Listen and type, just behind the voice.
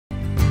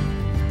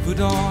Put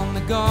on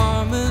the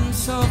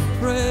garments of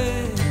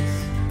praise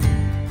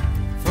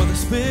for the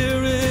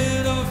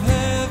spirit of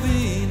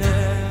heaviness.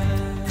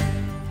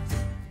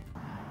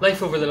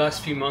 Life over the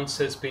last few months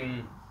has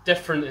been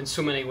different in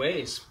so many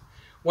ways.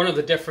 One of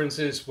the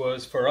differences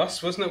was for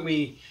us, wasn't it?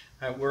 We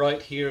were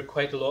out here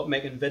quite a lot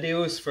making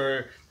videos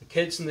for the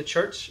kids in the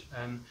church,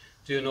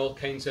 doing all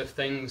kinds of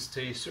things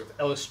to sort of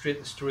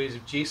illustrate the stories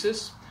of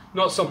Jesus.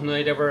 Not something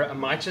I'd ever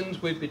imagined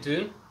we'd be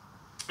doing.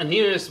 And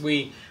here as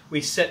we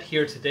sit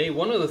here today,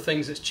 one of the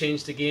things that's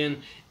changed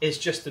again is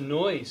just the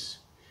noise.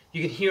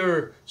 You can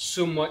hear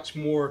so much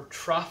more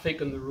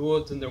traffic on the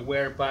road than there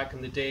were back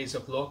in the days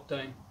of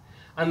lockdown.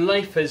 And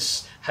life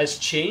has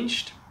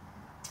changed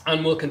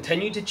and will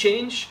continue to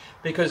change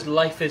because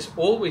life is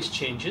always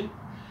changing.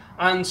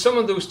 And some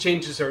of those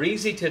changes are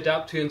easy to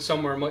adapt to and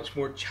some are much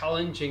more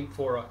challenging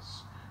for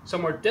us.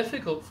 Some are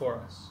difficult for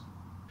us.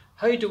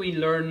 How do we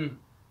learn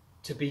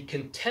to be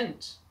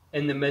content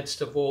in the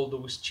midst of all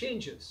those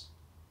changes?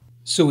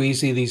 So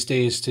easy these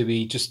days to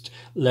be just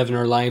living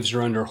our lives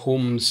around our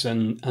homes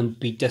and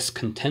be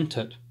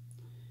discontented.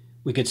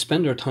 We could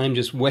spend our time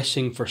just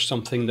wishing for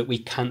something that we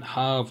can't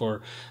have,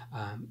 or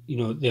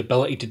the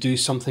ability to do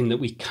something that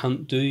we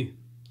can't do.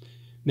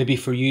 Maybe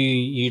for you,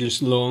 you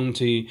just long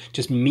to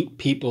just meet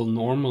people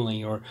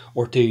normally,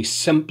 or to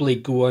simply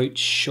go out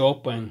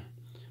shopping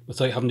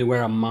without having to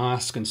wear a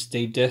mask and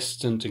stay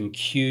distant and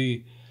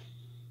queue.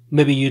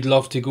 Maybe you'd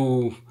love to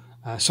go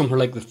somewhere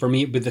like, for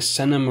me, it'd be the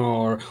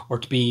cinema, or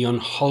to be on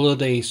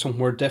holiday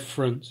somewhere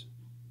different.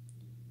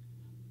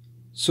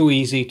 So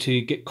easy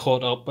to get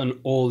caught up in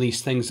all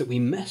these things that we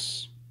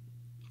miss.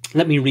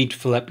 Let me read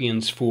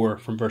Philippians 4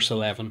 from verse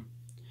 11.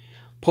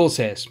 Paul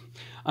says,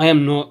 "I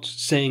am not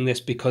saying this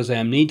because I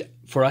am in need,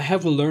 for I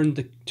have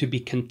learned to be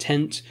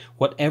content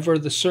whatever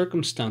the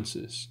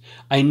circumstances.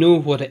 I know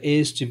what it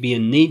is to be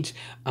in need,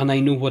 and I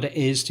know what it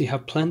is to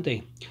have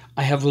plenty.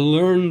 I have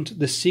learned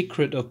the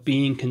secret of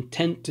being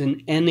content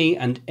in any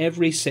and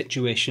every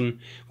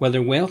situation,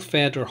 whether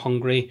well-fed or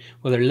hungry,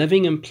 whether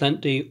living in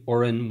plenty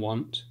or in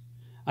want.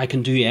 I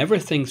can do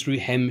everything through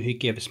him who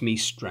gives me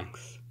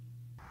strength."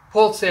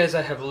 Paul says,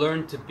 I have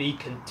learned to be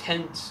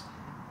content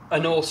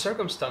in all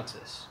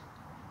circumstances.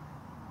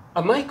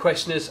 And my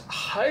question is,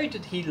 how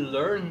did he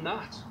learn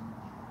that?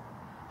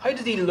 How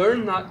did he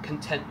learn that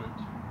contentment?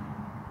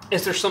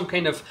 Is there some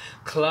kind of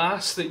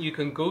class that you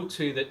can go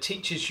to that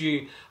teaches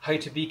you how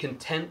to be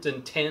content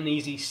in 10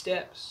 easy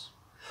steps?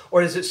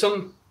 Or is it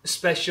some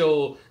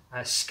special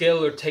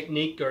skill or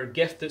technique or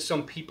gift that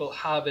some people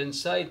have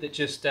inside that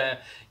just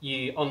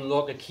you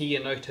unlock a key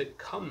and out it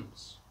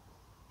comes?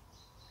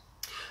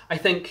 I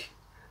think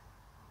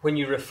when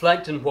you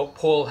reflect on what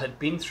Paul had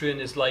been through in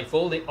his life,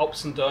 all the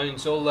ups and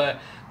downs, all the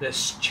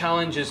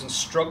challenges and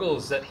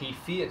struggles that he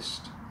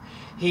faced,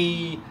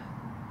 he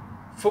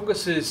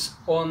focuses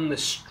on the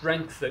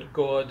strength that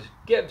God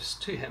gives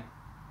to him.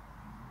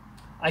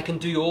 I can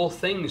do all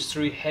things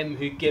through him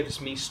who gives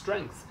me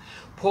strength.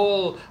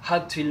 Paul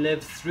had to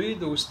live through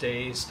those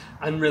days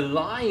and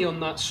rely on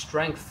that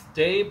strength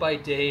day by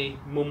day,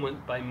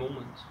 moment by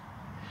moment.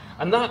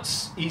 And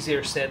that's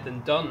easier said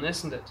than done,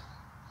 isn't it?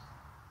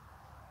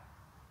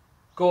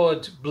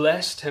 God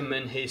blessed him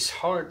in his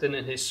heart and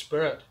in his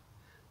spirit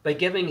by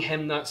giving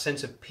him that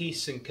sense of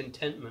peace and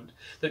contentment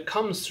that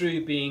comes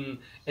through being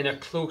in a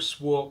close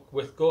walk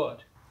with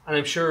God. And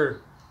I'm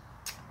sure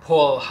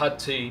Paul had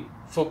to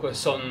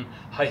focus on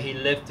how he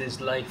lived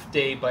his life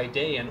day by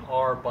day and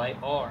hour by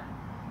hour.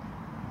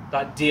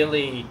 That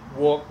daily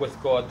walk with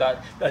God,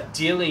 that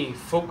daily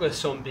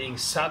focus on being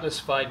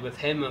satisfied with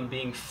him and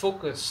being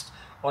focused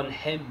on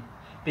him,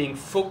 being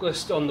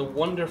focused on the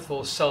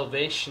wonderful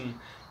salvation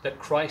that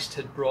Christ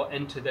had brought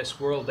into this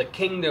world, the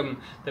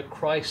kingdom that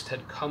Christ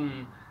had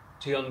come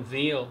to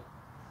unveil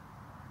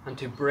and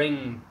to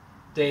bring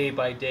day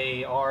by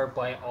day, hour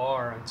by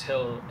hour,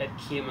 until it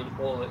came in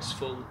all its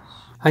fullness.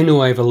 I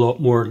know I have a lot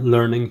more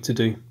learning to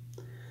do.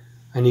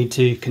 I need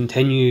to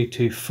continue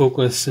to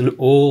focus on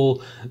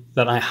all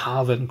that I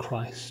have in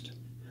Christ,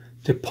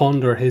 to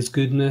ponder his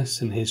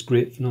goodness and his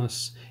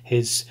greatness,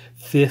 his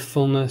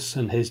faithfulness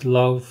and his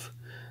love,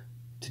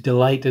 to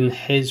delight in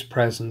his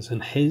presence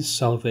and his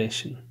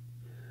salvation,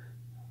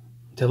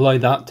 to allow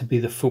that to be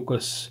the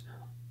focus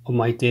of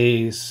my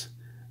days,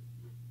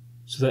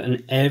 so that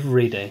in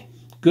every day,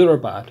 good or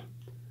bad,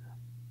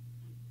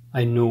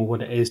 I know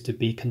what it is to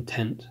be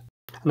content.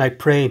 And I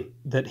pray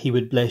that he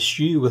would bless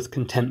you with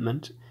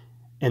contentment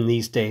in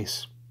these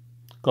days.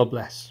 God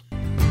bless.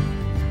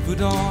 Put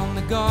on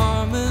the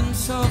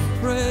garments of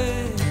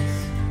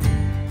praise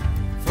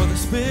for the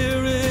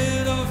spirit